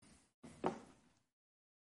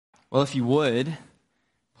Well, if you would,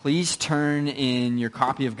 please turn in your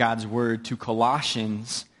copy of God's Word to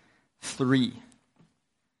Colossians 3.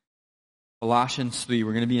 Colossians 3.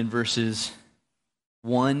 We're going to be in verses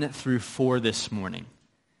 1 through 4 this morning.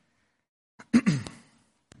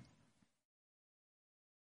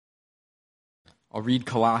 I'll read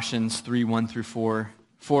Colossians 3, 1 through 4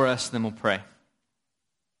 for us, then we'll pray.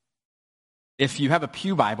 If you have a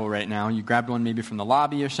pew Bible right now, you grabbed one maybe from the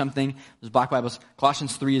lobby or something, there's black Bibles.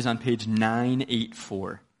 Colossians 3 is on page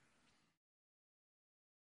 984.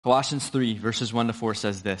 Colossians 3, verses 1 to 4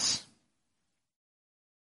 says this: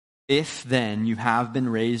 If then you have been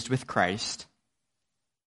raised with Christ,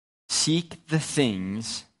 seek the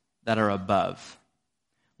things that are above,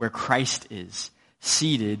 where Christ is,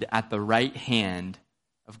 seated at the right hand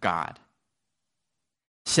of God.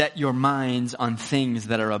 Set your minds on things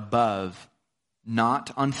that are above,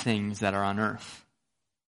 not on things that are on earth.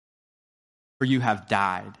 For you have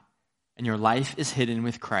died, and your life is hidden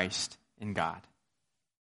with Christ in God.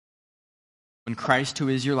 When Christ, who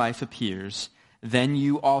is your life, appears, then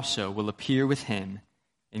you also will appear with him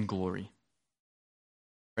in glory.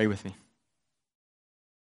 Pray with me.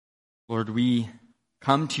 Lord, we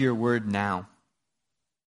come to your word now,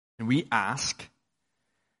 and we ask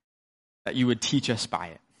that you would teach us by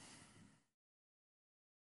it.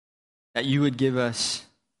 That you would give us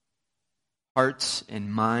hearts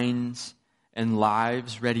and minds and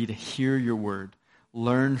lives ready to hear your word,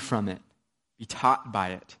 learn from it, be taught by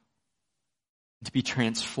it, to be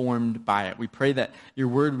transformed by it. We pray that your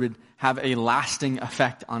word would have a lasting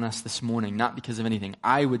effect on us this morning, not because of anything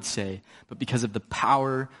I would say, but because of the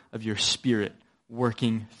power of your Spirit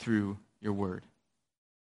working through your word.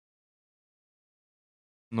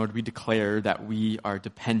 Lord, we declare that we are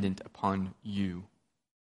dependent upon you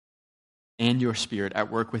and your Spirit at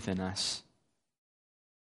work within us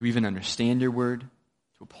to even understand your word,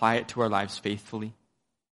 to apply it to our lives faithfully.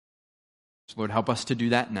 So Lord, help us to do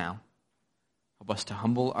that now. Help us to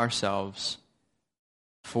humble ourselves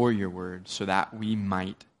for your word so that we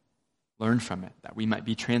might learn from it, that we might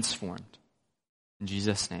be transformed. In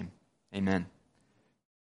Jesus' name, amen.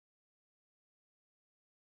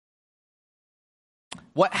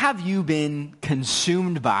 What have you been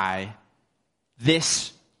consumed by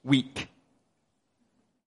this week?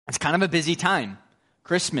 It's kind of a busy time.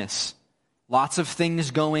 Christmas. Lots of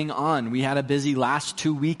things going on. We had a busy last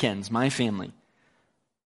 2 weekends, my family.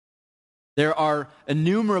 There are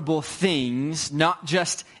innumerable things, not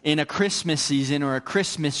just in a Christmas season or a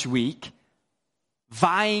Christmas week,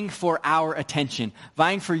 vying for our attention,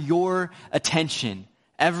 vying for your attention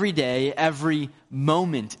every day, every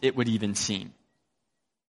moment, it would even seem.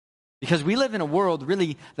 Because we live in a world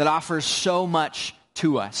really that offers so much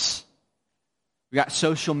to us. We got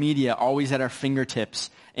social media always at our fingertips.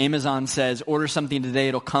 Amazon says, order something today,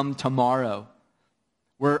 it'll come tomorrow.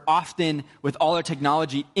 We're often, with all our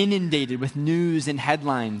technology, inundated with news and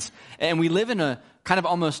headlines. And we live in a kind of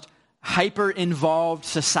almost hyper-involved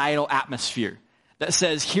societal atmosphere that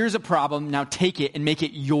says, here's a problem, now take it and make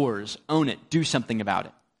it yours. Own it. Do something about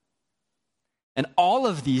it. And all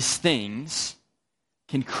of these things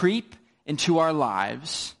can creep into our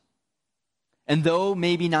lives, and though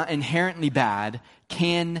maybe not inherently bad,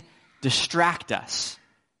 can distract us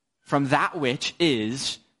from that which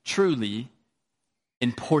is truly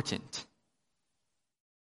important.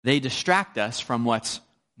 They distract us from what's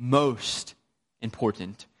most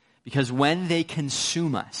important, because when they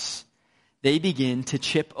consume us, they begin to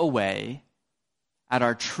chip away at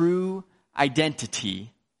our true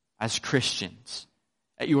identity as Christians,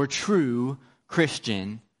 at your true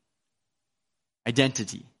Christian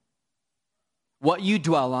identity. What you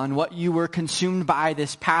dwell on, what you were consumed by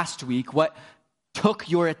this past week, what took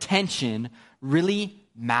your attention really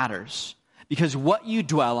matters. Because what you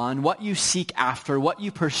dwell on, what you seek after, what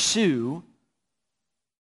you pursue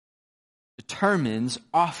determines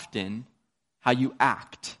often how you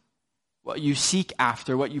act. What you seek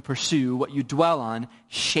after, what you pursue, what you dwell on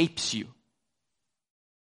shapes you.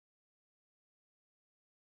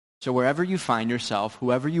 So wherever you find yourself,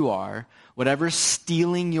 whoever you are, whatever's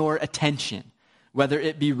stealing your attention, whether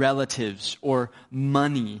it be relatives or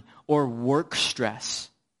money or work stress,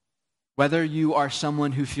 whether you are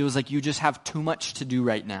someone who feels like you just have too much to do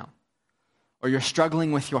right now, or you're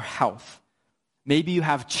struggling with your health, maybe you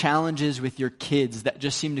have challenges with your kids that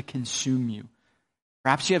just seem to consume you.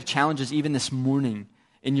 Perhaps you have challenges even this morning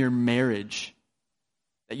in your marriage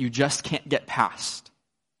that you just can't get past.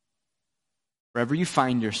 Wherever you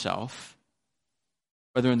find yourself,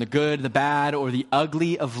 whether in the good, the bad, or the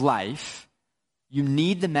ugly of life, you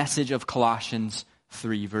need the message of Colossians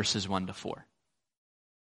 3, verses 1 to 4.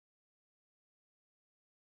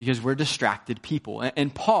 because we're distracted people.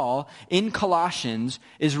 And Paul, in Colossians,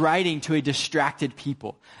 is writing to a distracted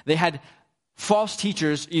people. They had false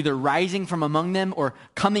teachers either rising from among them or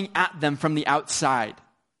coming at them from the outside,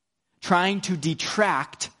 trying to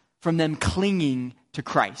detract from them clinging to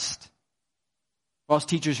Christ. False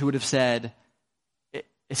teachers who would have said,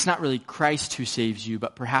 it's not really Christ who saves you,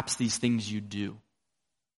 but perhaps these things you do.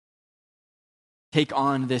 Take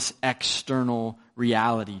on this external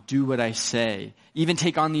reality. Do what I say. Even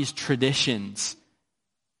take on these traditions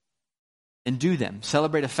and do them.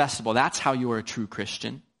 Celebrate a festival. That's how you are a true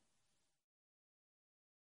Christian.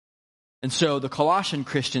 And so the Colossian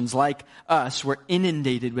Christians, like us, were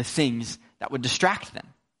inundated with things that would distract them.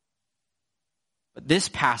 But this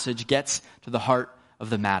passage gets to the heart of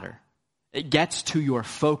the matter. It gets to your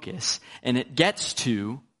focus, and it gets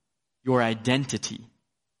to your identity.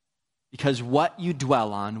 Because what you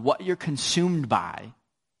dwell on, what you're consumed by,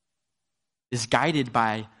 is guided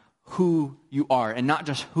by who you are. And not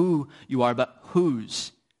just who you are, but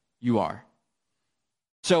whose you are.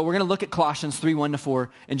 So we're going to look at Colossians 3, 1-4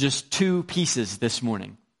 in just two pieces this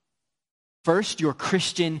morning. First, your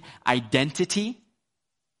Christian identity.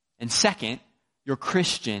 And second, your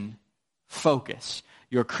Christian focus.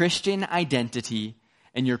 Your Christian identity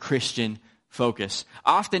and your Christian focus.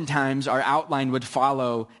 Oftentimes, our outline would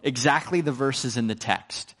follow exactly the verses in the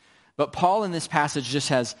text. But Paul in this passage just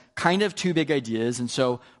has kind of two big ideas, and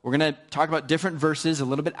so we're going to talk about different verses, a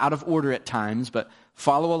little bit out of order at times, but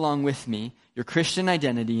follow along with me. Your Christian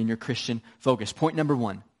identity and your Christian focus. Point number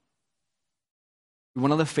one. We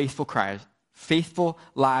want to live faithful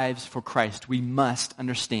lives for Christ. We must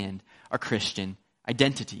understand our Christian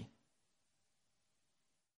identity.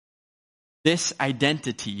 This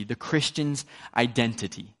identity, the Christian's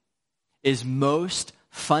identity, is most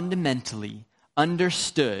fundamentally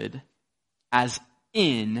understood as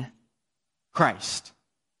in Christ.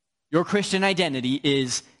 Your Christian identity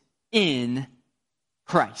is in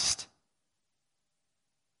Christ.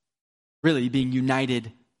 Really, being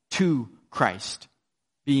united to Christ.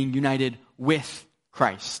 Being united with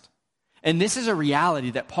Christ. And this is a reality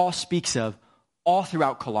that Paul speaks of all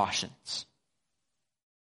throughout Colossians.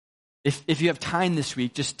 If you have time this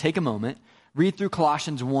week, just take a moment, read through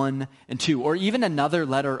Colossians 1 and 2, or even another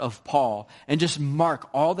letter of Paul, and just mark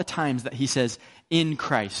all the times that he says, in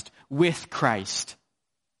Christ, with Christ,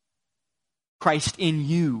 Christ in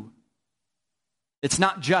you. It's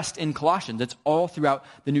not just in Colossians, it's all throughout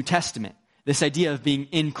the New Testament. This idea of being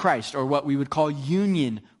in Christ, or what we would call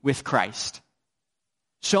union with Christ.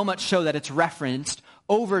 So much so that it's referenced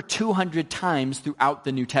over 200 times throughout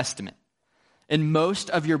the New Testament. In most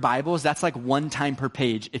of your Bibles, that's like one time per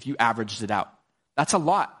page if you averaged it out. That's a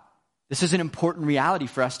lot. This is an important reality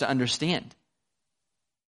for us to understand.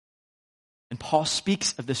 And Paul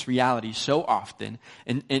speaks of this reality so often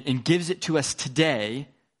and gives it to us today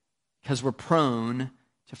because we're prone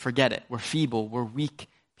to forget it. We're feeble. We're weak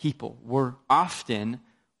people. We're often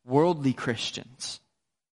worldly Christians.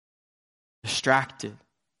 Distracted.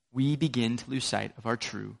 We begin to lose sight of our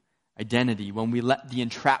true identity when we let the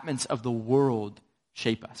entrapments of the world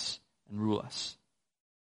shape us and rule us.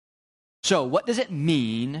 So, what does it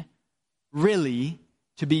mean, really,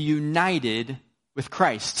 to be united with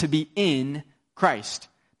Christ, to be in Christ?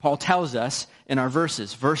 Paul tells us in our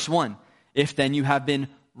verses. Verse 1, if then you have been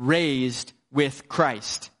raised with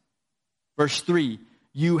Christ. Verse 3,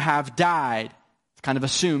 you have died. It's kind of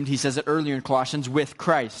assumed, he says it earlier in Colossians, with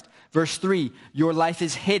Christ. Verse 3, your life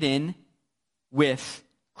is hidden with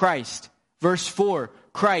Christ. Verse 4,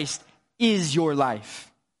 Christ is your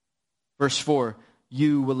life. Verse 4,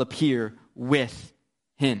 you will appear with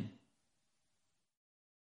him.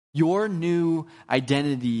 Your new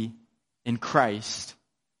identity in Christ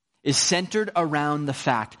is centered around the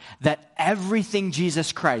fact that everything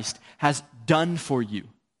Jesus Christ has done for you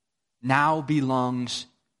now belongs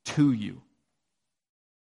to you.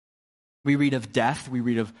 We read of death, we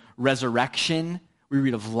read of resurrection, we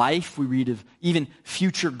read of life, we read of even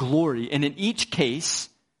future glory. And in each case,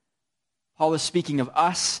 Paul is speaking of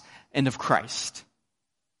us and of Christ.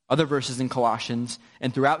 Other verses in Colossians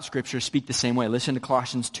and throughout Scripture speak the same way. Listen to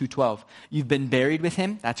Colossians 2:12. You've been buried with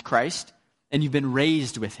him, that's Christ, and you've been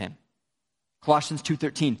raised with him. Colossians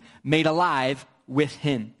 2:13, made alive with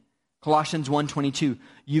him. Colossians 1:22,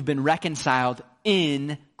 you've been reconciled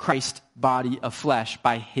in Christ's body of flesh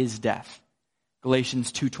by his death.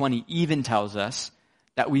 Galatians 2:20 even tells us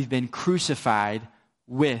that we've been crucified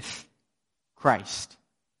with Christ.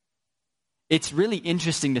 It's really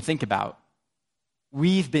interesting to think about.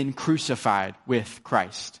 We've been crucified with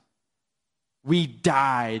Christ. We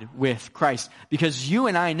died with Christ. Because you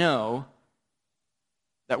and I know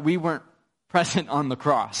that we weren't present on the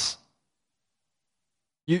cross.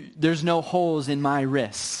 There's no holes in my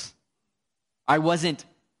wrists. I wasn't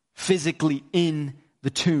physically in the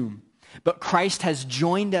tomb. But Christ has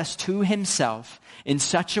joined us to himself in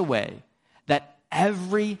such a way that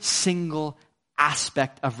every single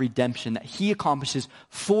aspect of redemption that he accomplishes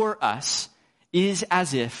for us is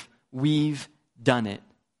as if we've done it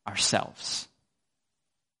ourselves.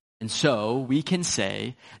 And so we can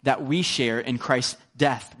say that we share in Christ's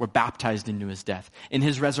death. We're baptized into his death. In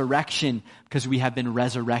his resurrection, because we have been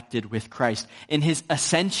resurrected with Christ. In his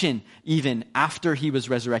ascension, even after he was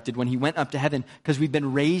resurrected, when he went up to heaven, because we've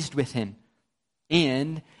been raised with him.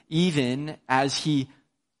 And even as he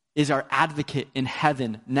is our advocate in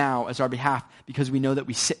heaven now as our behalf, because we know that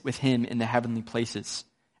we sit with him in the heavenly places.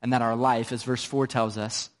 And that our life, as verse 4 tells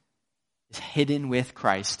us, is hidden with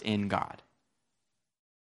Christ in God.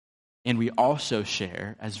 And we also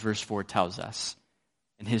share, as verse 4 tells us,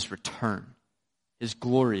 in his return, his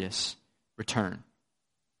glorious return.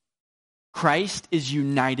 Christ is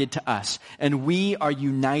united to us, and we are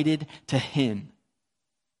united to him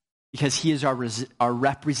because he is our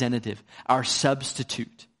representative, our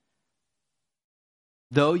substitute.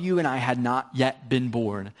 Though you and I had not yet been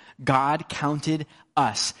born, God counted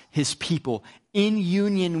us, his people, in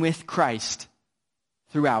union with Christ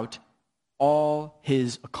throughout all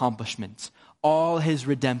his accomplishments, all his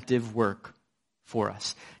redemptive work for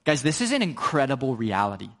us. Guys, this is an incredible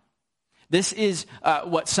reality. This is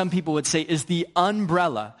what some people would say is the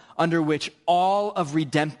umbrella under which all of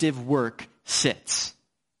redemptive work sits.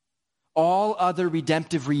 All other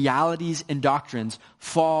redemptive realities and doctrines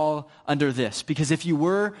fall under this. Because if you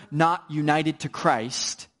were not united to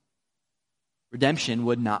Christ, redemption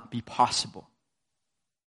would not be possible.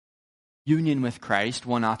 Union with Christ,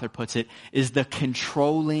 one author puts it, is the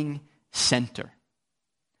controlling center.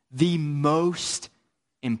 The most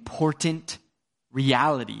important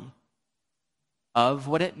reality of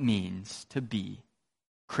what it means to be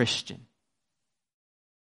Christian.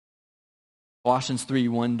 Colossians 3,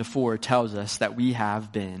 1-4 tells us that we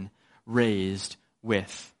have been raised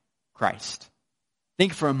with Christ.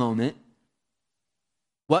 Think for a moment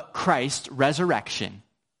what Christ's resurrection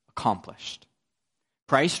accomplished.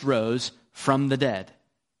 Christ rose from the dead.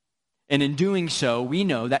 And in doing so, we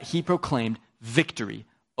know that he proclaimed victory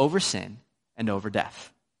over sin and over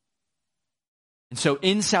death. And so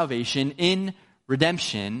in salvation, in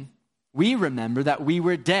redemption, we remember that we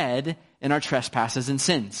were dead in our trespasses and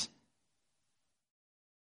sins.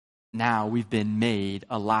 Now we've been made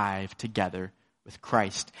alive together with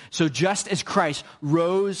Christ. So just as Christ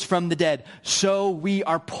rose from the dead, so we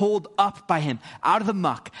are pulled up by him out of the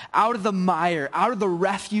muck, out of the mire, out of the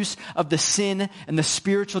refuse of the sin and the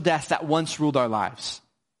spiritual death that once ruled our lives.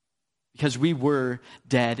 Because we were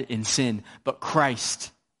dead in sin. But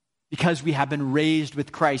Christ, because we have been raised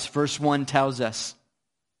with Christ, verse 1 tells us,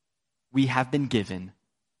 we have been given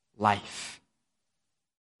life.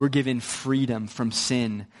 We're given freedom from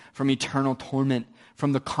sin, from eternal torment,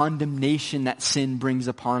 from the condemnation that sin brings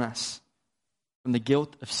upon us, from the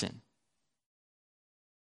guilt of sin.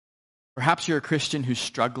 Perhaps you're a Christian who's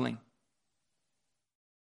struggling.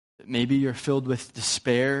 Maybe you're filled with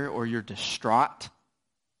despair or you're distraught.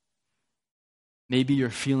 Maybe you're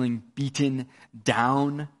feeling beaten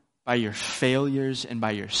down by your failures and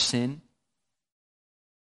by your sin.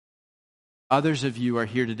 Others of you are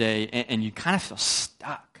here today and you kind of feel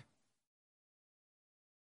stuck.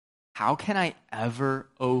 How can I ever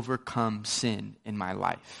overcome sin in my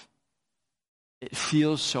life? It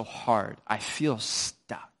feels so hard. I feel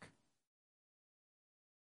stuck.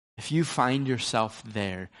 If you find yourself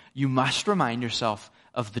there, you must remind yourself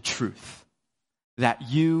of the truth that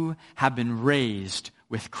you have been raised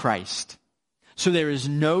with Christ. So there is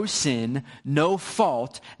no sin, no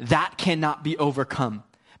fault that cannot be overcome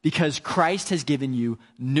because Christ has given you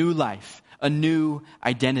new life, a new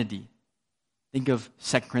identity. Think of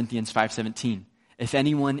 2 Corinthians 5:17. If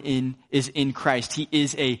anyone is in Christ, he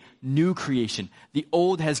is a new creation. The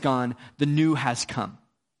old has gone, the new has come.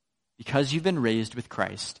 Because you've been raised with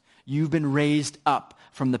Christ, you've been raised up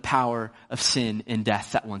from the power of sin and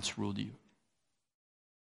death that once ruled you.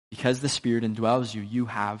 Because the Spirit indwells you, you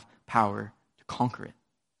have power to conquer it.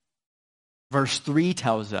 Verse 3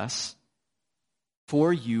 tells us,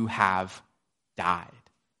 for you have died.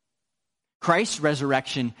 Christ's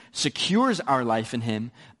resurrection secures our life in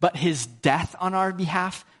him, but his death on our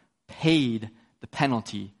behalf paid the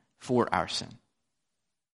penalty for our sin.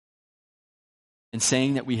 In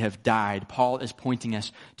saying that we have died, Paul is pointing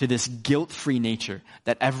us to this guilt-free nature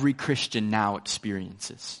that every Christian now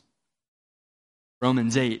experiences.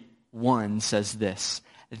 Romans 8:1 says this,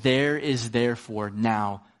 there is therefore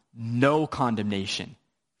now no condemnation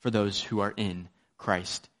for those who are in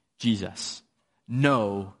Christ Jesus.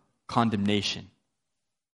 No condemnation.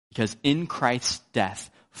 Because in Christ's death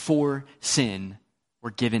for sin,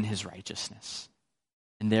 we're given his righteousness.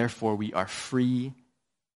 And therefore we are free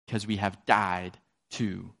because we have died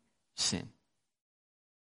to sin.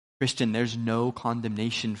 Christian, there's no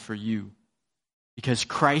condemnation for you because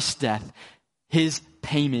Christ's death, his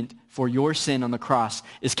payment for your sin on the cross,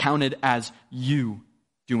 is counted as you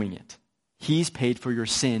doing it. He's paid for your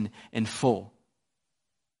sin in full.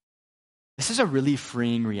 This is a really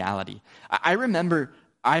freeing reality. I remember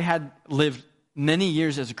I had lived many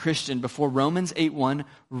years as a Christian before Romans 8:1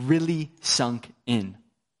 really sunk in.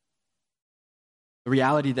 The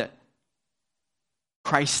reality that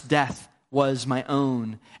Christ's death was my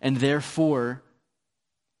own, and therefore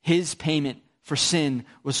his payment for sin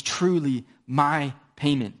was truly my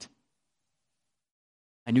payment.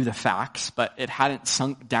 I knew the facts, but it hadn't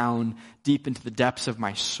sunk down deep into the depths of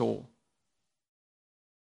my soul.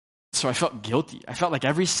 So I felt guilty. I felt like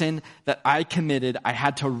every sin that I committed, I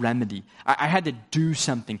had to remedy. I had to do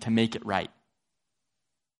something to make it right.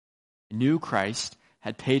 I knew Christ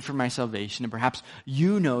had paid for my salvation, and perhaps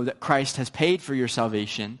you know that Christ has paid for your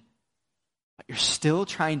salvation, but you're still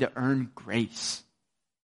trying to earn grace.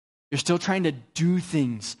 You're still trying to do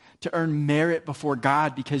things to earn merit before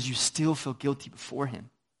God because you still feel guilty before him.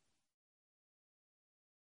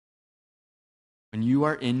 When you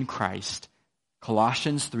are in Christ,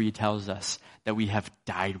 Colossians 3 tells us that we have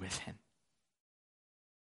died with him.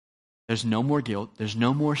 There's no more guilt. There's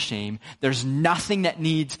no more shame. There's nothing that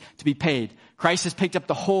needs to be paid. Christ has picked up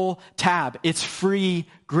the whole tab. It's free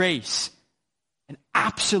grace. An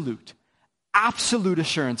absolute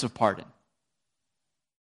assurance of pardon.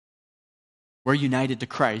 We're united to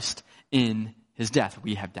Christ in his death.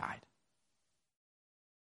 We have died.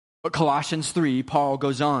 But Colossians 3, Paul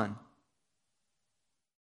goes on.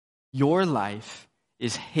 Your life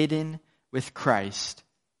is hidden with Christ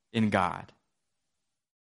in God.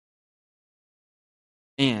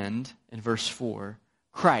 And, in verse 4,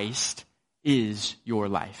 Christ is your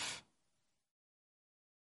life.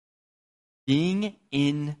 Being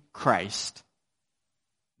in Christ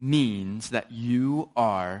means that you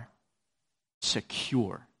are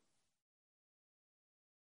secure.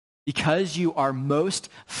 Because you are most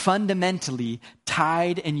fundamentally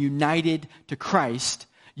tied and united to Christ,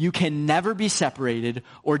 you can never be separated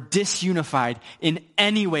or disunified in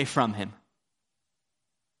any way from him.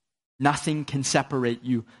 Nothing can separate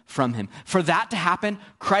you from him. For that to happen,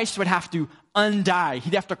 Christ would have to undie.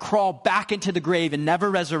 He'd have to crawl back into the grave and never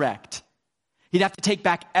resurrect. He'd have to take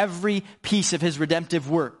back every piece of his redemptive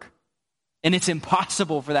work. And it's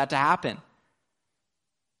impossible for that to happen.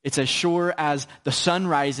 It's as sure as the sun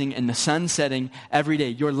rising and the sun setting every day.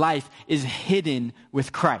 Your life is hidden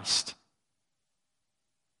with Christ.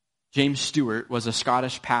 James Stewart was a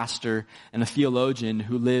Scottish pastor and a theologian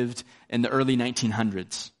who lived in the early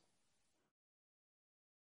 1900s.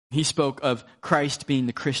 He spoke of Christ being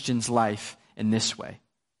the Christian's life in this way.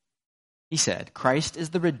 He said, Christ is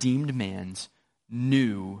the redeemed man's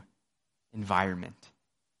new environment.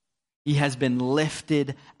 He has been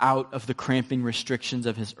lifted out of the cramping restrictions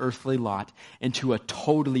of his earthly lot into a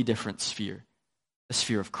totally different sphere, the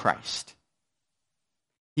sphere of Christ.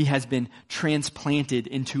 He has been transplanted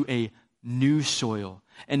into a new soil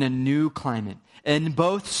and a new climate. And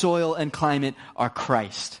both soil and climate are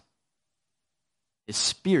Christ. His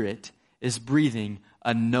spirit is breathing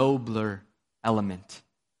a nobler element.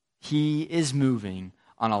 He is moving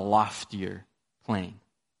on a loftier plane.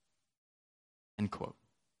 End quote.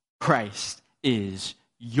 Christ is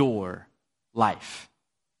your life.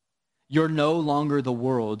 You're no longer the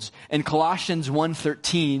world's. And Colossians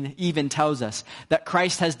 1:13 even tells us that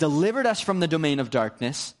Christ has delivered us from the domain of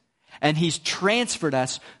darkness and he's transferred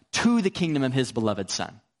us to the kingdom of his beloved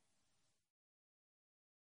Son.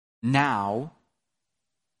 Now,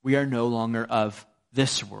 we are no longer of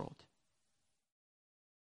this world.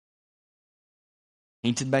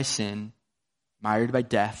 Tainted by sin, mired by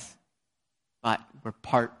death, but we're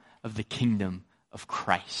part of the kingdom of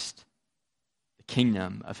Christ.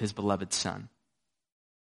 Kingdom of his beloved Son.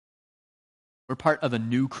 We're part of a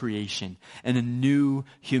new creation and a new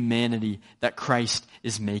humanity that Christ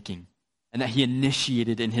is making and that he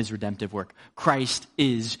initiated in his redemptive work. Christ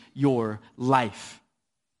is your life.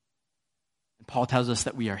 And Paul tells us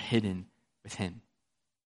that we are hidden with him.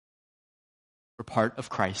 We're part of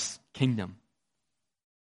Christ's kingdom.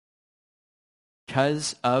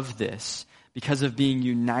 Because of this, because of being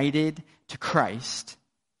united to Christ,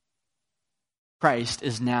 Christ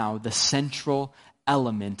is now the central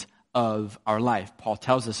element of our life. Paul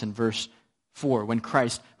tells us in verse for when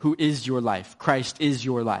Christ, who is your life, Christ is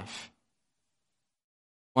your life.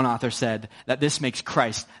 One author said that this makes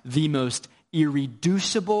Christ the most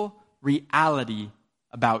irreducible reality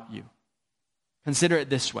about you. Consider it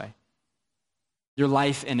this way. Your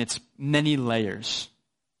life in its many layers.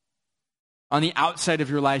 On the outside of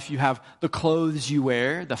your life, you have the clothes you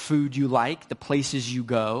wear, the food you like, the places you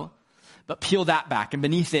go. But peel that back, and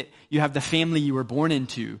beneath it, you have the family you were born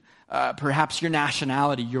into, perhaps your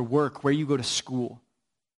nationality, your work, where you go to school.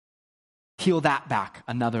 Peel that back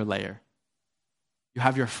another layer. You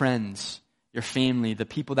have your friends, your family, the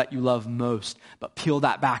people that you love most, but peel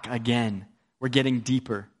that back again. We're getting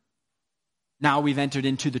deeper. Now we've entered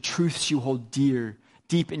into the truths you hold dear,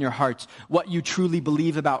 deep in your hearts, what you truly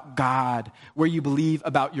believe about God, where you believe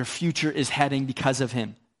about your future is heading because of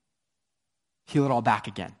him. Peel it all back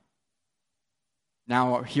again.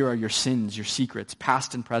 Now here are your sins, your secrets,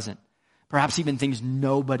 past and present, perhaps even things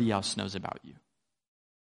nobody else knows about you.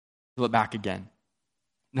 Peel it back again.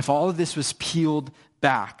 And if all of this was peeled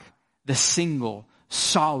back, the single,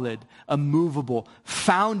 solid, immovable,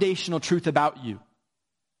 foundational truth about you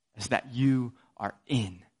is that you are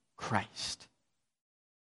in Christ.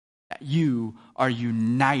 That you are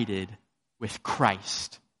united with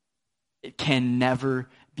Christ. It can never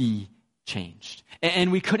be changed.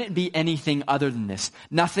 And we couldn't be anything other than this.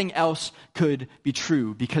 Nothing else could be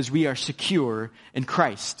true because we are secure in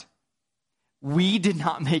Christ. We did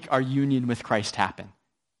not make our union with Christ happen.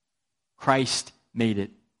 Christ made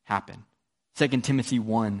it happen. 2 Timothy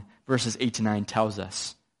 1, verses 8 to 9 tells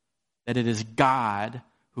us that it is God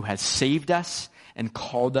who has saved us and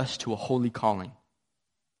called us to a holy calling.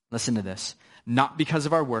 Listen to this. Not because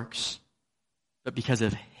of our works, but because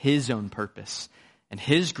of his own purpose and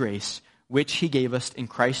his grace, which he gave us in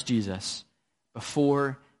Christ Jesus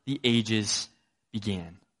before the ages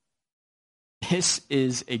began. This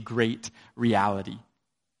is a great reality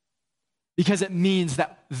because it means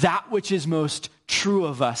that which is most true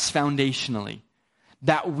of us foundationally,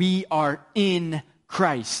 that we are in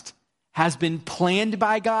Christ, has been planned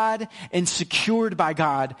by God and secured by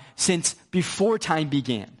God since before time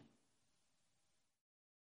began.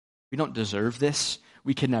 We don't deserve this.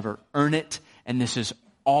 We can never earn it. And this is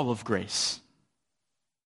all of grace.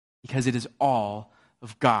 Because it is all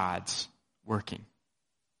of God's working.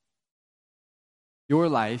 Your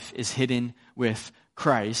life is hidden with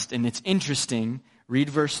Christ. And it's interesting. Read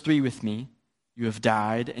verse 3 with me. You have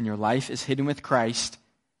died and your life is hidden with Christ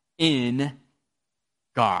in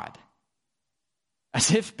God. As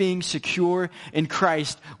if being secure in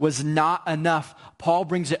Christ was not enough, Paul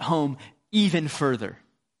brings it home even further.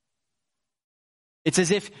 It's as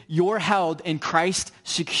if you're held in Christ's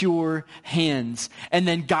secure hands, and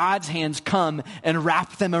then God's hands come and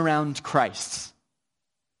wrap them around Christ's.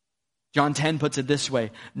 John 10 puts it this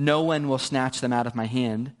way, no one will snatch them out of my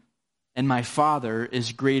hand, and my Father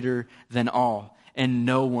is greater than all, and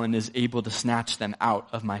no one is able to snatch them out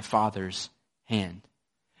of my Father's hand.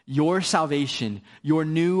 Your salvation, your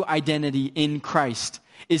new identity in Christ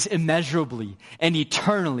is immeasurably and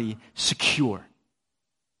eternally secure.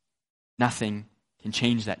 Nothing can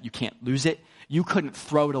change that. You can't lose it. You couldn't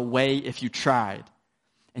throw it away if you tried.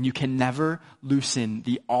 And you can never loosen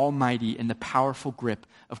the almighty and the powerful grip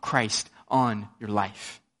of Christ on your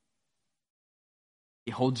life.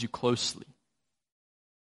 He holds you closely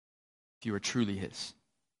if you are truly his.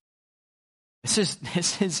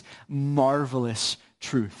 This is marvelous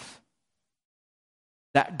truth.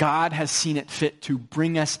 That God has seen it fit to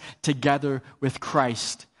bring us together with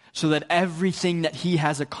Christ so that everything that he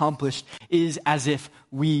has accomplished is as if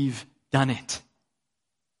we've done it.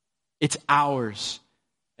 It's ours.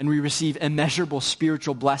 And we receive immeasurable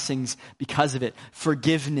spiritual blessings because of it.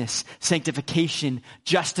 Forgiveness, sanctification,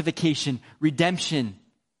 justification, redemption.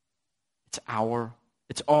 It's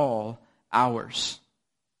all ours.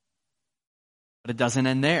 But it doesn't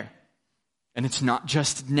end there. And it's not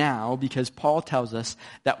just now, because Paul tells us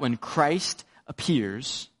that when Christ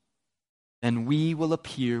appears, then we will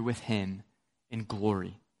appear with him in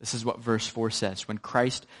glory. This is what verse 4 says. When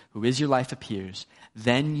Christ, who is your life, appears,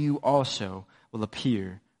 then you also will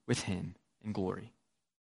appear with him in glory.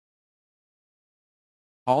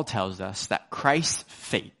 Paul tells us that Christ's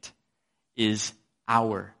fate is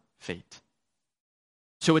our fate.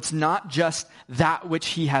 So it's not just that which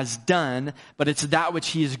he has done, but it's that which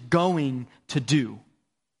he is going to do.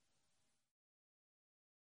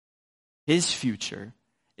 His future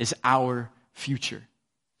is our future.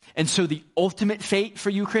 And so the ultimate fate for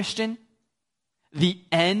you, Christian, the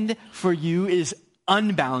end for you is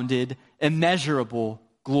unbounded, immeasurable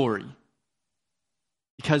glory.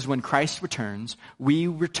 Because when Christ returns, we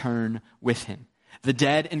return with him. The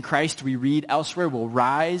dead in Christ, we read elsewhere, will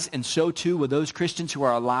rise, and so too will those Christians who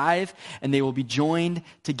are alive, and they will be joined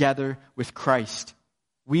together with Christ.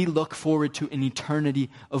 We look forward to an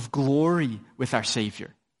eternity of glory with our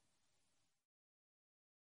Savior.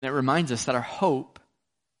 And it reminds us that our hope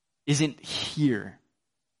isn't here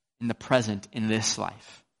in the present, in this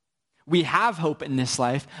life. We have hope in this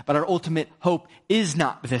life, but our ultimate hope is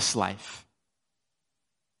not this life.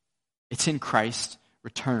 It's in Christ's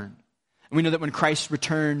return. And we know that when Christ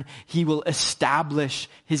returns, he will establish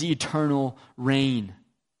his eternal reign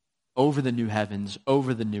over the new heavens,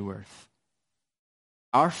 over the new earth.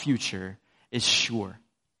 Our future is sure.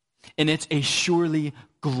 And it's a surely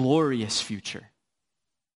glorious future.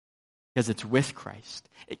 Because it's with Christ.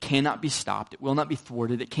 It cannot be stopped. It will not be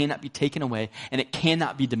thwarted. It cannot be taken away. And it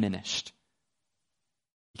cannot be diminished.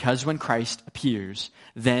 Because when Christ appears,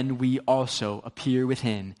 then we also appear with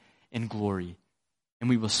him in glory. And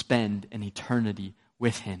we will spend an eternity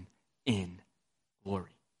with him in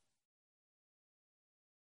glory.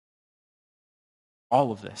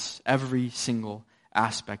 All of this, every single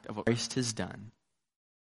aspect of what Christ has done,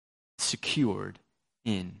 secured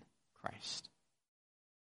in Christ.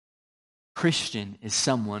 Christian is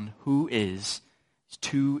someone who is,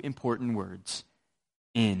 two important words,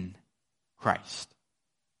 in Christ.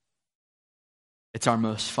 It's our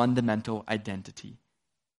most fundamental identity.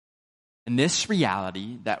 And this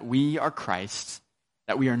reality that we are Christ's,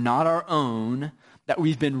 that we are not our own, that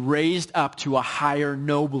we've been raised up to a higher,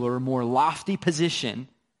 nobler, more lofty position,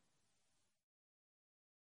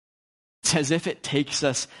 it's as if it takes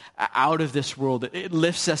us out of this world. It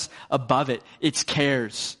lifts us above it. Its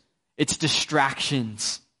cares, its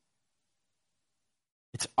distractions,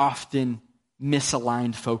 its often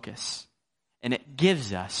misaligned focus. And it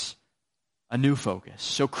gives us a new focus.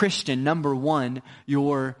 So Christian, number one,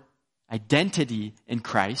 your identity in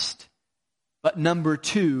Christ. But number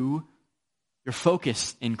two, your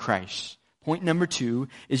focus in Christ. Point number two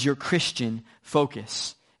is your Christian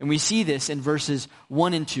focus. And we see this in verses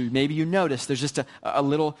 1 and 2. Maybe you noticed there's just a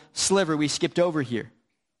little sliver we skipped over here.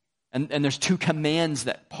 And there's two commands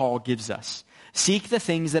that Paul gives us. Seek the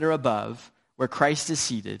things that are above, where Christ is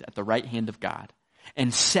seated at the right hand of God.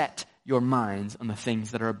 And set your minds on the things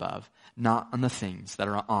that are above, not on the things that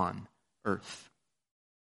are on earth.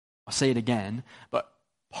 I'll say it again, but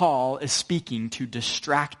Paul is speaking to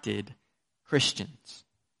distracted Christians.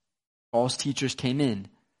 Paul's teachers came in,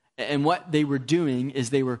 and what they were doing is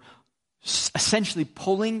they were essentially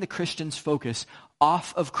pulling the Christians' focus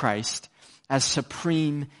off of Christ as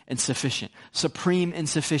supreme and sufficient. Supreme and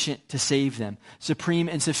sufficient to save them. Supreme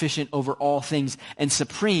and sufficient over all things. And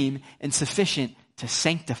supreme and sufficient to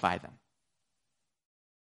sanctify them.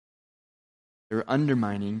 They're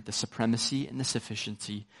undermining the supremacy and the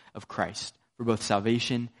sufficiency of Christ for both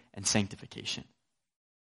salvation and sanctification.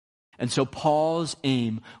 And so Paul's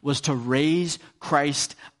aim was to raise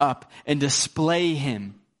Christ up and display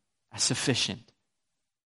him as sufficient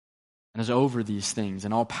and as over these things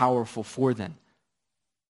and all powerful for them.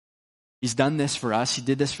 He's done this for us. He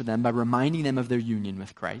did this for them by reminding them of their union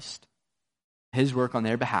with Christ, his work on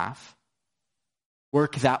their behalf,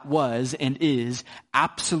 work that was and is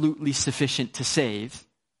absolutely sufficient to save.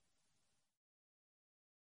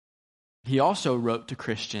 He also wrote to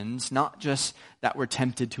Christians, not just that were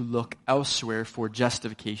tempted to look elsewhere for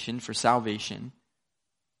justification, for salvation,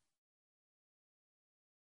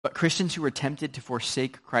 but Christians who were tempted to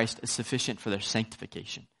forsake Christ as sufficient for their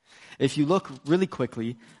sanctification. If you look really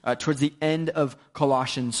quickly towards the end of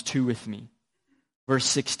Colossians 2 with me, verse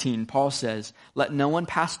 16, Paul says, "Let no one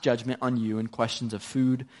pass judgment on you in questions of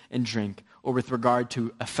food and drink, or with regard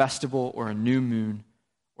to a festival or a new moon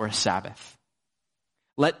or a Sabbath."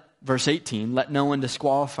 Verse 18, "Let no one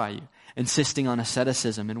disqualify you, insisting on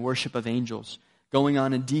asceticism and worship of angels, going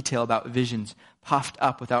on in detail about visions, puffed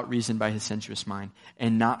up without reason by his sensuous mind,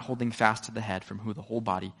 and not holding fast to the head, from whom the whole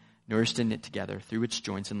body, nourished and knit together through its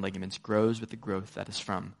joints and ligaments, grows with the growth that is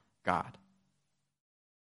from God."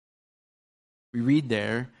 We read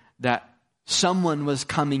there that someone was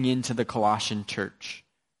coming into the Colossian church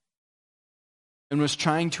and was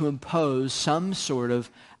trying to impose some sort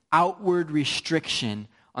of outward restriction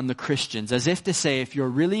on the Christians, as if to say, if you're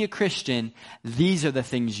really a Christian, these are the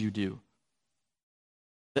things you do.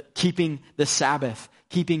 Keeping the Sabbath,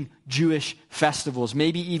 keeping Jewish festivals,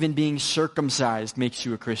 maybe even being circumcised makes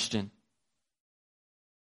you a Christian.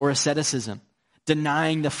 Or asceticism,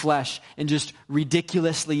 denying the flesh in just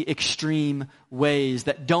ridiculously extreme ways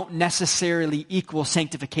that don't necessarily equal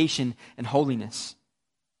sanctification and holiness.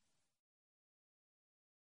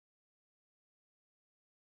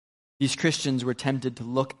 These Christians were tempted to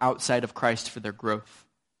look outside of Christ for their growth.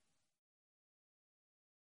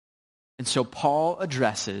 And so Paul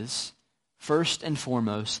addresses, first and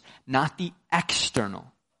foremost, not the external,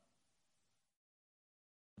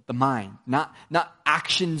 but the mind. Not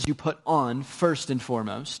actions you put on first and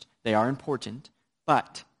foremost. They are important,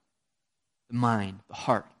 but the mind, the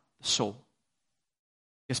heart, the soul.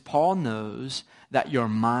 Because Paul knows that your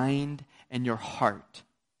mind and your heart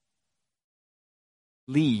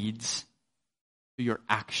leads to your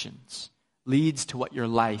actions, leads to what your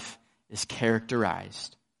life is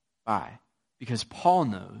characterized by. Because Paul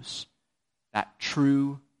knows that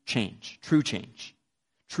true change,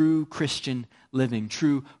 true Christian living,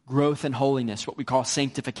 true growth and holiness, what we call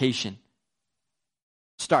sanctification,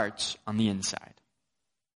 starts on the inside.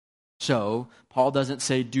 So, Paul doesn't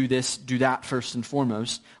say do this, do that first and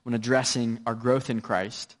foremost when addressing our growth in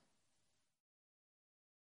Christ.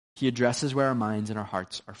 He addresses where our minds and our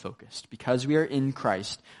hearts are focused. Because we are in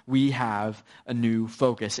Christ, we have a new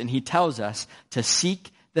focus. And he tells us to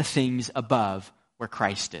seek the things above where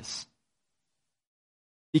Christ is.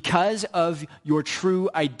 Because of your true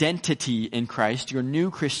identity in Christ, your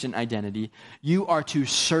new Christian identity, you are to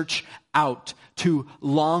search out, to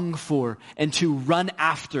long for, and to run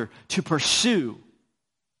after, to pursue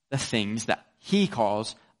the things that he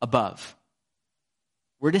calls above.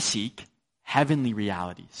 We're to seek heavenly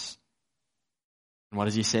realities. And what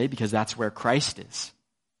does he say? Because that's where Christ is.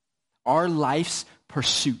 Our life's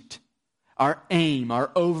pursuit, our aim, our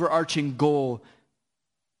overarching goal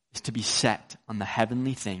is to be set on the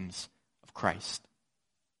heavenly things of Christ.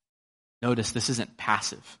 Notice this isn't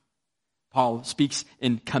passive. Paul speaks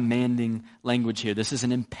in commanding language here. This is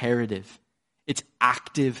an imperative. It's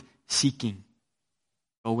active seeking,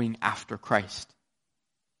 going after Christ.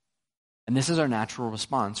 And this is our natural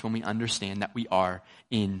response when we understand that we are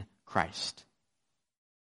in Christ.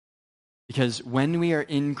 Because when we are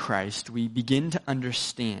in Christ, we begin to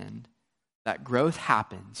understand that growth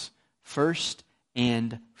happens first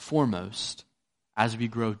and foremost as we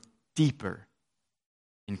grow deeper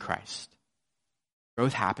in Christ.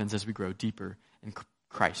 Growth happens as we grow deeper in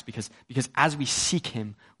Christ because as we seek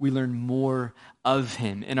him, we learn more of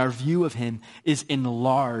him, and our view of him is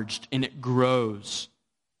enlarged and it grows.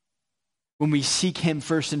 When we seek him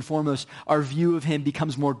first and foremost, our view of him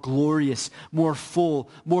becomes more glorious, more full,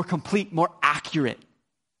 more complete, more accurate.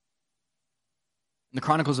 In the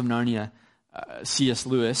Chronicles of Narnia, C.S.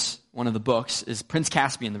 Lewis, one of the books, is Prince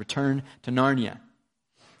Caspian, the Return to Narnia.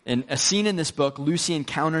 In a scene in this book, Lucy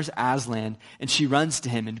encounters Aslan, and she runs to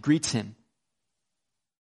him and greets him.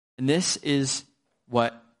 And this is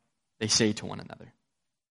what they say to one another.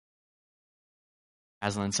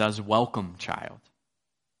 Aslan says, "Welcome, child."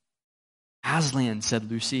 "Aslan,"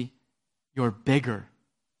 said Lucy, "you're bigger."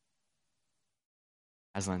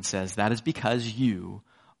 Aslan says, "That is because you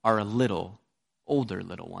are a little older,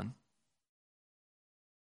 little one."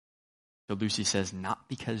 So Lucy says, "Not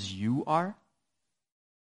because you are?"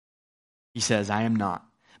 He says, "I am not.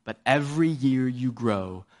 But every year you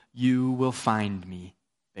grow, you will find me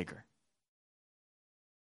bigger."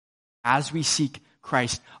 As we seek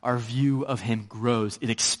Christ, our view of him grows, it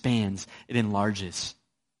expands, it enlarges.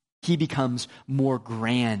 He becomes more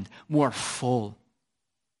grand, more full.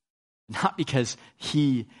 Not because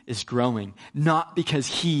he is growing, not because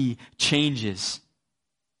he changes,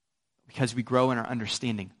 but because we grow in our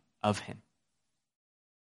understanding of him.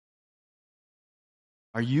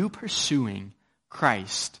 Are you pursuing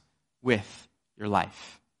Christ with your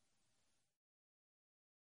life?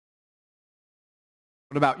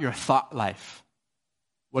 What about your thought life?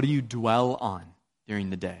 What do you dwell on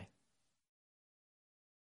during the day?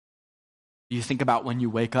 Do you think about when you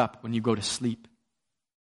wake up, when you go to sleep?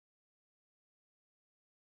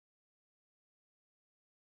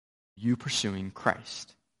 Are you pursuing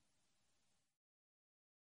Christ?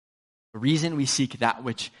 The reason we seek that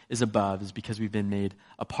which is above is because we've been made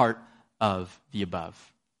a part of the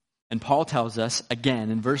above. And Paul tells us,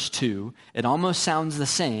 again, in verse 2, it almost sounds the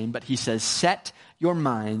same, but he says, "Set your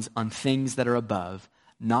minds on things that are above,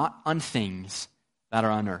 not on things that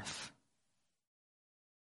are on earth."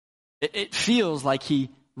 It feels like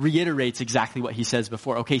he reiterates exactly what he says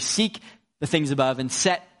before. Okay, seek the things above and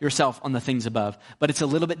set yourself on the things above. But it's a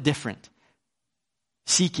little bit different.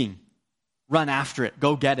 Seeking, run after it,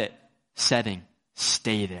 go get it. Setting,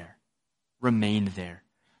 stay there, remain there.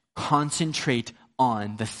 Concentrate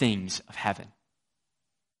on the things of heaven.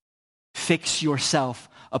 Fix yourself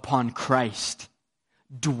upon Christ.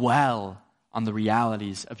 Dwell on the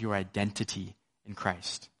realities of your identity in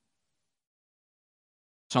Christ.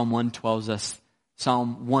 Psalm 1 tells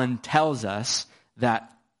us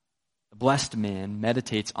that the blessed man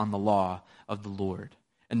meditates on the law of the Lord,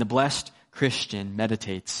 and the blessed Christian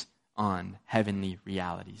meditates on heavenly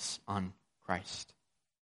realities, on Christ.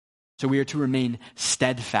 So we are to remain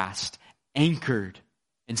steadfast, anchored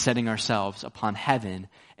in setting ourselves upon heaven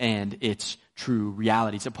and its true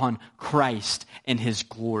realities, upon Christ and his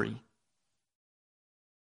glory.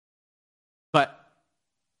 But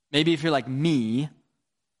maybe if you're like me,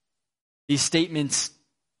 these statements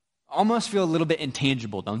almost feel a little bit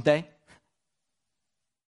intangible, don't they?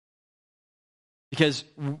 Because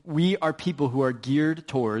we are people who are geared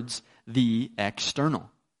towards the external.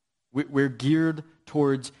 We're geared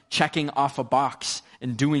towards checking off a box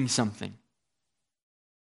and doing something.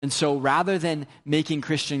 And so rather than making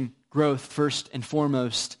Christian growth first and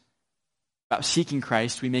foremost about seeking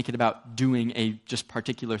Christ, we make it about doing a just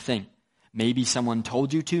particular thing. Maybe someone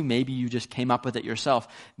told you to, maybe you just came up with it yourself.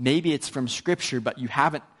 Maybe it's from Scripture, but you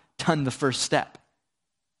haven't done the first step.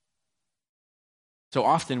 So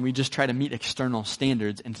often we just try to meet external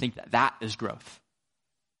standards and think that that is growth.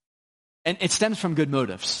 And it stems from good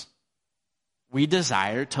motives. We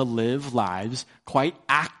desire to live lives quite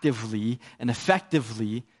actively and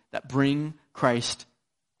effectively that bring Christ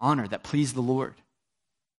honor, that please the Lord.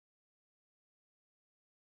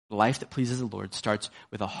 The life that pleases the Lord starts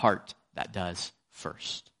with a heart that does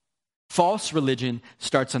first. False religion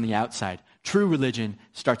starts on the outside. True religion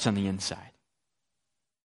starts on the inside.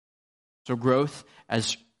 So growth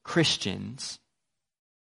as Christians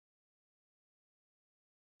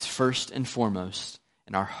is first and foremost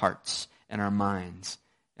in our hearts and our minds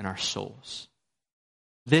and our souls.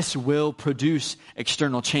 This will produce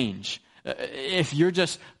external change. If you're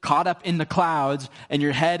just caught up in the clouds and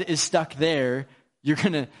your head is stuck there,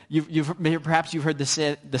 perhaps you've heard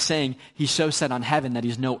the saying, he's so set on heaven that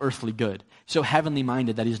he's no earthly good. So heavenly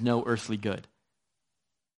minded that he's no earthly good.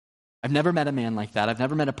 I've never met a man like that. I've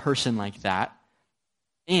never met a person like that.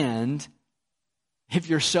 And if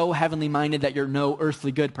you're so heavenly minded that you're no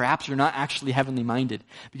earthly good, perhaps you're not actually heavenly minded.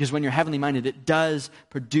 Because when you're heavenly minded, it does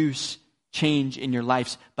produce change in your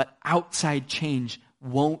lives. But outside change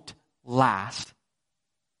won't last.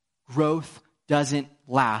 Growth doesn't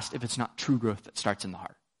last if it's not true growth that starts in the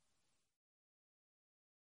heart.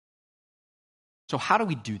 So how do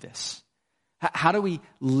we do this? How do we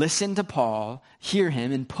listen to Paul, hear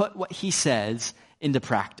him, and put what he says into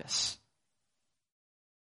practice?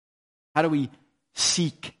 How do we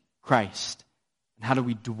seek Christ? And how do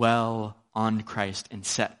we dwell on Christ and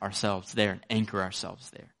set ourselves there and anchor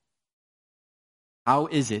ourselves there? How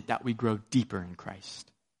is it that we grow deeper in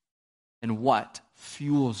Christ? And what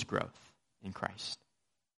fuels growth in Christ?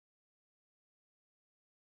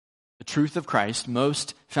 The truth of Christ,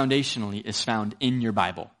 most foundationally, is found in your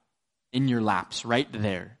Bible. In your laps, right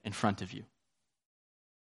there in front of you.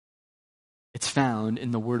 It's found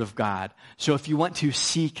in the Word of God. So if you want to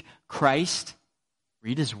seek Christ,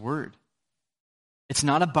 read His Word. It's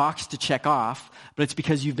not a box to check off, but it's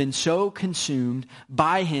because you've been so consumed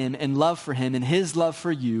by Him and love for Him and His love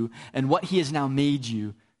for you and what He has now made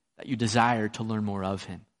you that you desire to learn more of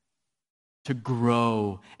Him. To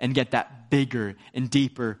grow and get that bigger and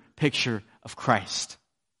deeper picture of Christ.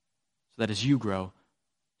 So that as you grow,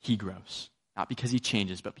 He grows. Not because He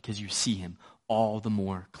changes, but because you see Him all the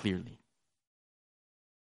more clearly.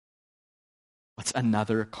 What's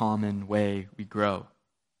another common way we grow?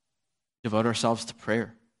 Devote ourselves to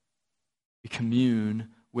prayer. We commune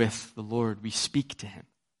with the Lord. We speak to Him.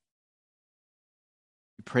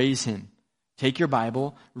 We praise Him. Take your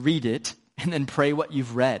Bible, read it, and then pray what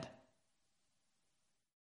you've read.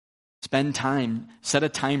 Spend time, set a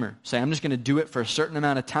timer. Say, I'm just going to do it for a certain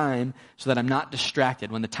amount of time so that I'm not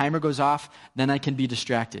distracted. When the timer goes off, then I can be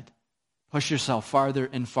distracted. Push yourself farther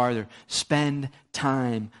and farther. Spend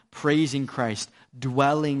time praising Christ,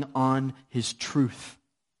 dwelling on His truth.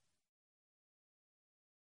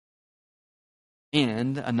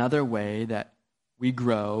 And another way that we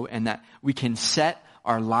grow and that we can set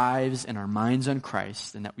our lives and our minds on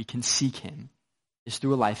Christ and that we can seek Him is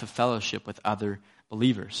through a life of fellowship with other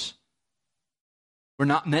believers. We're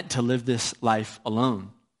not meant to live this life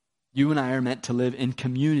alone. You and I are meant to live in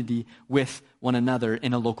community with one another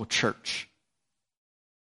in a local church.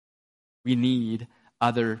 We need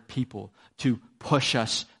other people to push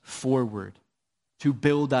us forward, to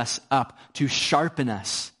build us up, to sharpen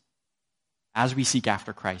us as we seek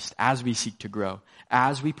after Christ, as we seek to grow,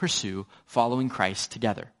 as we pursue following Christ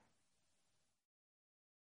together.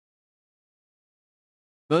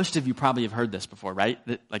 Most of you probably have heard this before, right?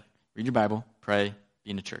 Like, read your Bible, pray,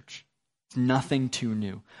 be in a church. It's nothing too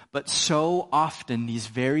new. But so often, these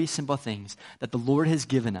very simple things that the Lord has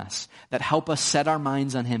given us, that help us set our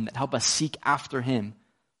minds on Him, that help us seek after Him,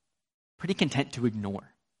 pretty content to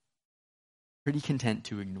ignore. Pretty content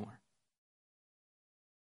to ignore.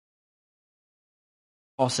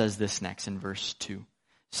 Paul says this next in verse 2.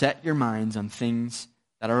 Set your minds on things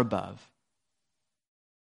that are above.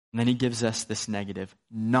 And then he gives us this negative,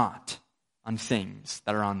 not on things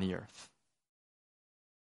that are on the earth.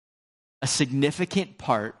 A significant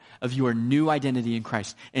part of your new identity in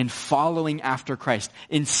Christ, in following after Christ,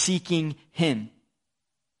 in seeking him,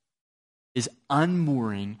 is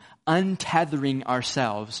unmooring, untethering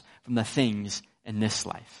ourselves from the things in this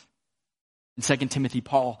life. In 2 Timothy,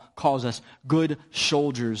 Paul calls us good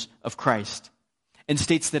soldiers of Christ and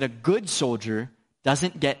states that a good soldier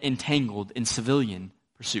doesn't get entangled in civilian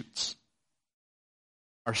pursuits.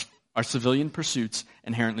 Are civilian pursuits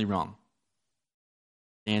inherently wrong?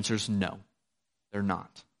 The answer is no, they're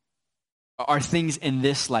not. Are things in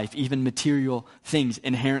this life, even material things,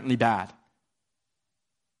 inherently bad?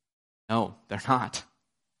 No, they're not.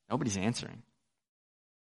 Nobody's answering.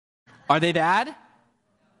 Are they bad?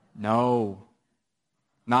 No,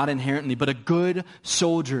 not inherently. But a good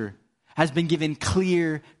soldier has been given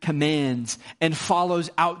clear commands and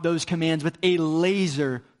follows out those commands with a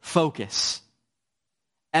laser focus.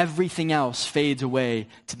 Everything else fades away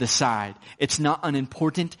to the side. It's not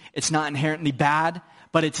unimportant. It's not inherently bad,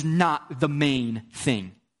 but it's not the main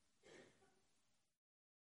thing.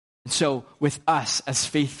 And so with us as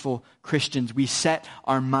faithful Christians, we set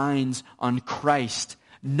our minds on Christ,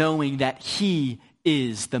 knowing that he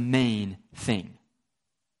is the main thing.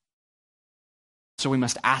 So we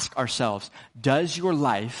must ask ourselves, does your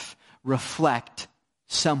life reflect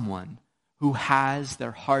someone who has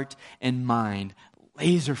their heart and mind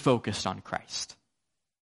laser focused on Christ?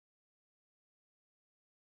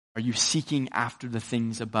 Are you seeking after the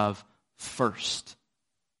things above first?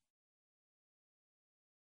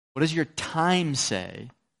 What does your time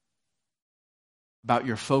say about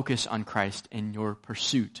your focus on Christ and your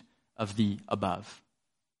pursuit of the above?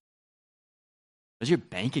 What does your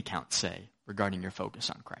bank account say regarding your focus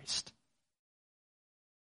on Christ?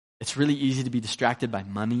 It's really easy to be distracted by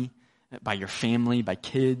money, by your family, by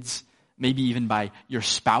kids, maybe even by your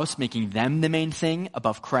spouse, making them the main thing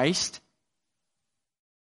above Christ.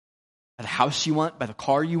 By the house you want, by the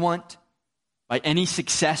car you want, by any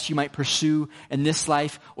success you might pursue in this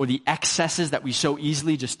life, or the excesses that we so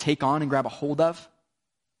easily just take on and grab a hold of.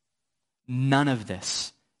 None of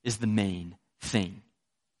this is the main thing.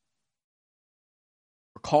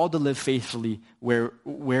 We're called to live faithfully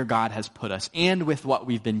where God has put us and with what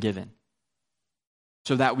we've been given,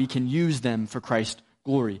 so that we can use them for Christ's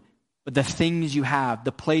glory. But the things you have,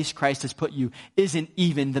 the place Christ has put you, isn't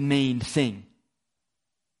even the main thing.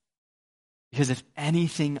 Because if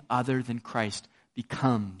anything other than Christ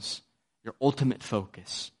becomes your ultimate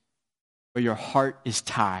focus, where your heart is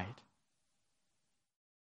tied,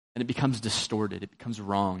 and it becomes distorted, it becomes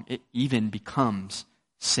wrong, it even becomes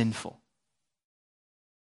sinful.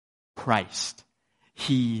 Christ,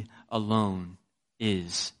 he alone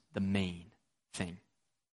is the main thing.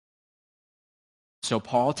 So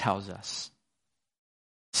Paul tells us,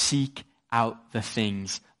 seek out the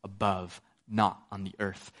things above, not on the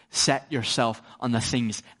earth. Set yourself on the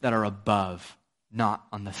things that are above, not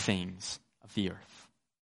on the things of the earth.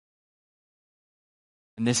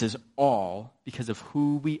 And this is all because of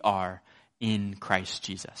who we are in Christ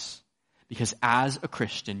Jesus. Because as a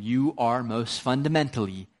Christian, you are most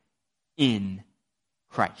fundamentally in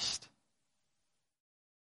Christ.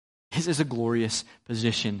 This is a glorious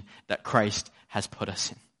position that Christ has put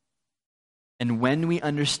us in. And when we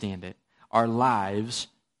understand it, our lives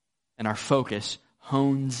and our focus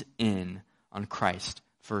hones in on Christ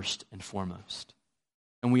first and foremost.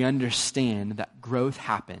 And we understand that growth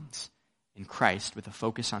happens in Christ with a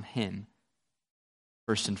focus on him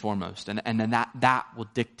first and foremost. And then that will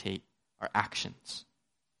dictate our actions.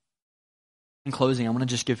 In closing, I want to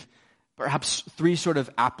just give perhaps 3 sort of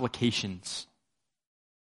applications.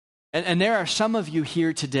 And there are some of you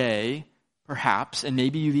here today, perhaps, and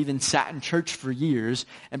maybe you've even sat in church for years,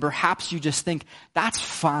 and perhaps you just think, that's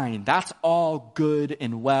fine, that's all good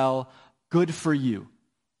and well, good for you,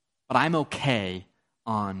 but I'm okay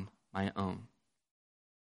on my own.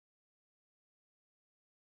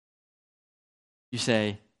 You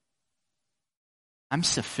say, I'm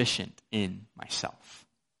sufficient in myself.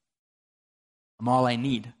 I'm all I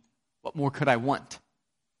need. What more could I want?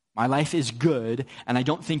 My life is good, and I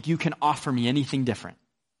don't think you can offer me anything different.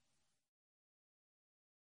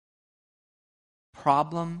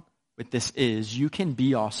 Problem with this is you can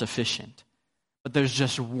be all sufficient, but there's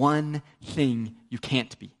just one thing you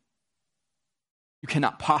can't be. You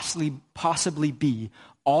cannot possibly be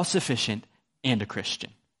all sufficient and a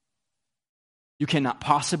Christian. You cannot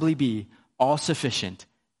possibly be all sufficient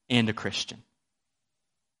and a Christian.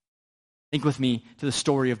 Think with me to the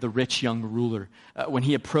story of the rich young ruler. When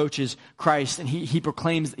he approaches Christ and he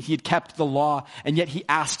proclaims that he had kept the law, and yet he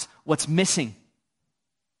asks, what's missing?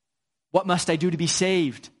 What must I do to be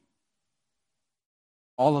saved?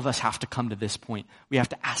 All of us have to come to this point. We have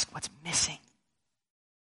to ask, what's missing?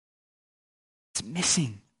 What's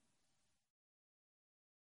missing?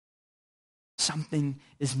 Something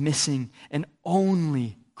is missing, and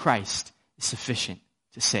only Christ is sufficient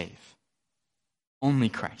to save. Only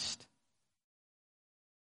Christ.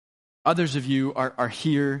 Others of you are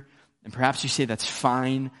here, and perhaps you say that's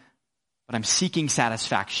fine, but I'm seeking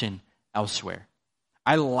satisfaction elsewhere.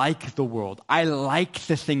 I like the world. I like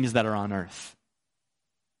the things that are on earth.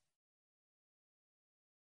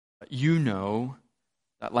 But you know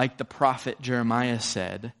that, like the prophet Jeremiah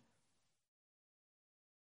said,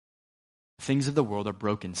 things of the world are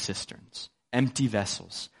broken cisterns, empty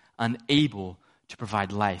vessels, unable to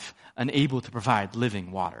provide life, unable to provide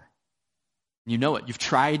living water. You know it. You've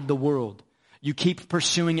tried the world. You keep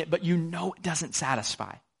pursuing it, but you know it doesn't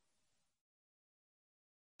satisfy.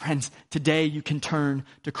 Friends, today you can turn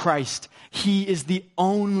to Christ. He is the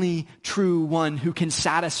only true one who can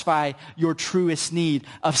satisfy your truest need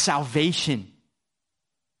of salvation.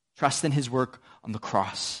 Trust in his work on the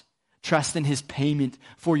cross. Trust in his payment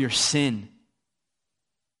for your sin.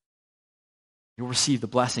 You'll receive the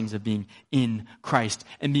blessings of being in Christ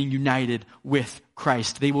and being united with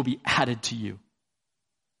Christ. They will be added to you.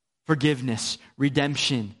 Forgiveness,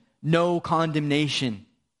 redemption, no condemnation.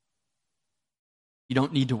 You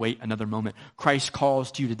don't need to wait another moment. Christ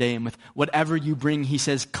calls to you today, and with whatever you bring, he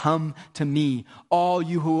says, come to me, all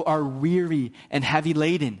you who are weary and heavy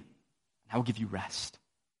laden, and I will give you rest.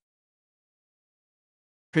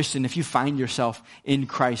 Christian, if you find yourself in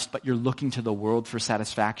Christ, but you're looking to the world for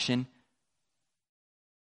satisfaction,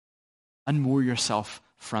 unmoor yourself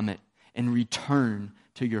from it and return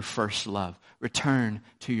to your first love. Return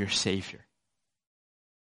to your Savior.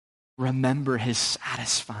 Remember his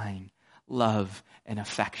satisfying love and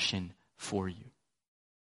affection for you.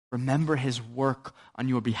 Remember his work on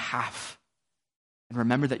your behalf. And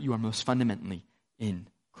remember that you are most fundamentally in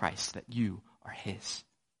Christ, that you are his.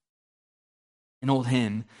 An old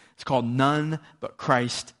hymn, it's called None But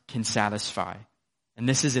Christ Can Satisfy. And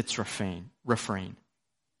this is its refrain.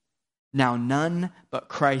 Now none but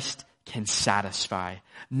Christ can satisfy.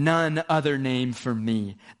 None other name for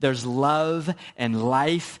me. There's love and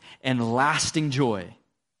life and lasting joy.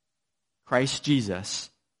 Christ Jesus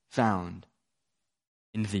found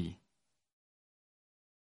in thee.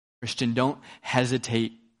 Christian, don't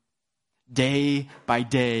hesitate. Day by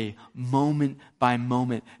day, moment by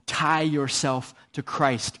moment, tie yourself to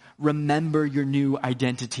Christ. Remember your new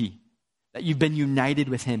identity, that you've been united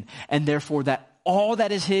with him, and therefore that all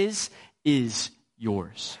that is his is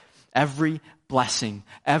yours. Every blessing,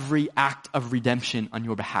 every act of redemption on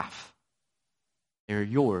your behalf, they're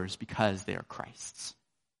yours because they are Christ's.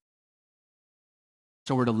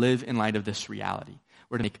 So we're to live in light of this reality.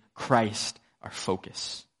 We're to make Christ our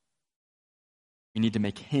focus. We need to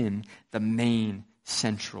make him the main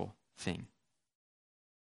central thing.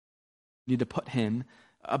 We need to put him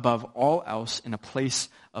above all else in a place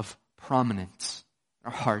of prominence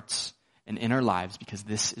in our hearts and in our lives, because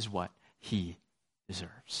this is what he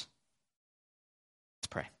deserves. Let's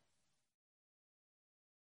pray.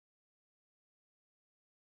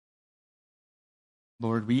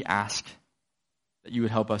 Lord, we ask that you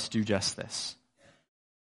would help us do just this.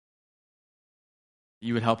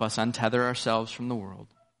 You would help us untether ourselves from the world.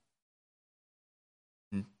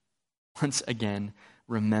 And once again,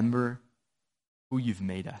 remember who you've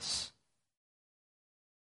made us.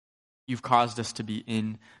 You've caused us to be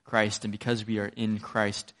in Christ, and because we are in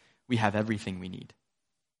Christ, we have everything we need.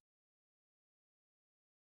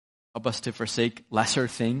 Help us to forsake lesser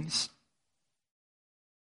things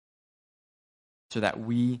so that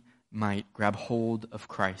we might grab hold of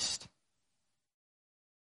Christ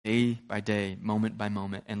day by day, moment by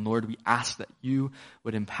moment. And Lord, we ask that you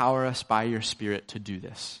would empower us by your Spirit to do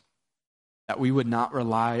this, that we would not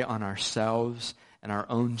rely on ourselves and our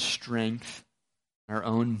own strength, our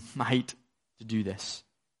own might to do this,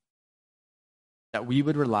 that we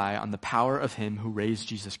would rely on the power of him who raised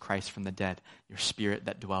Jesus Christ from the dead, your Spirit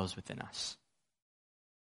that dwells within us.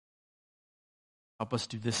 Help us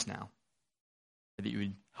do this now, that you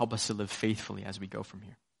would help us to live faithfully as we go from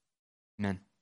here. Amen.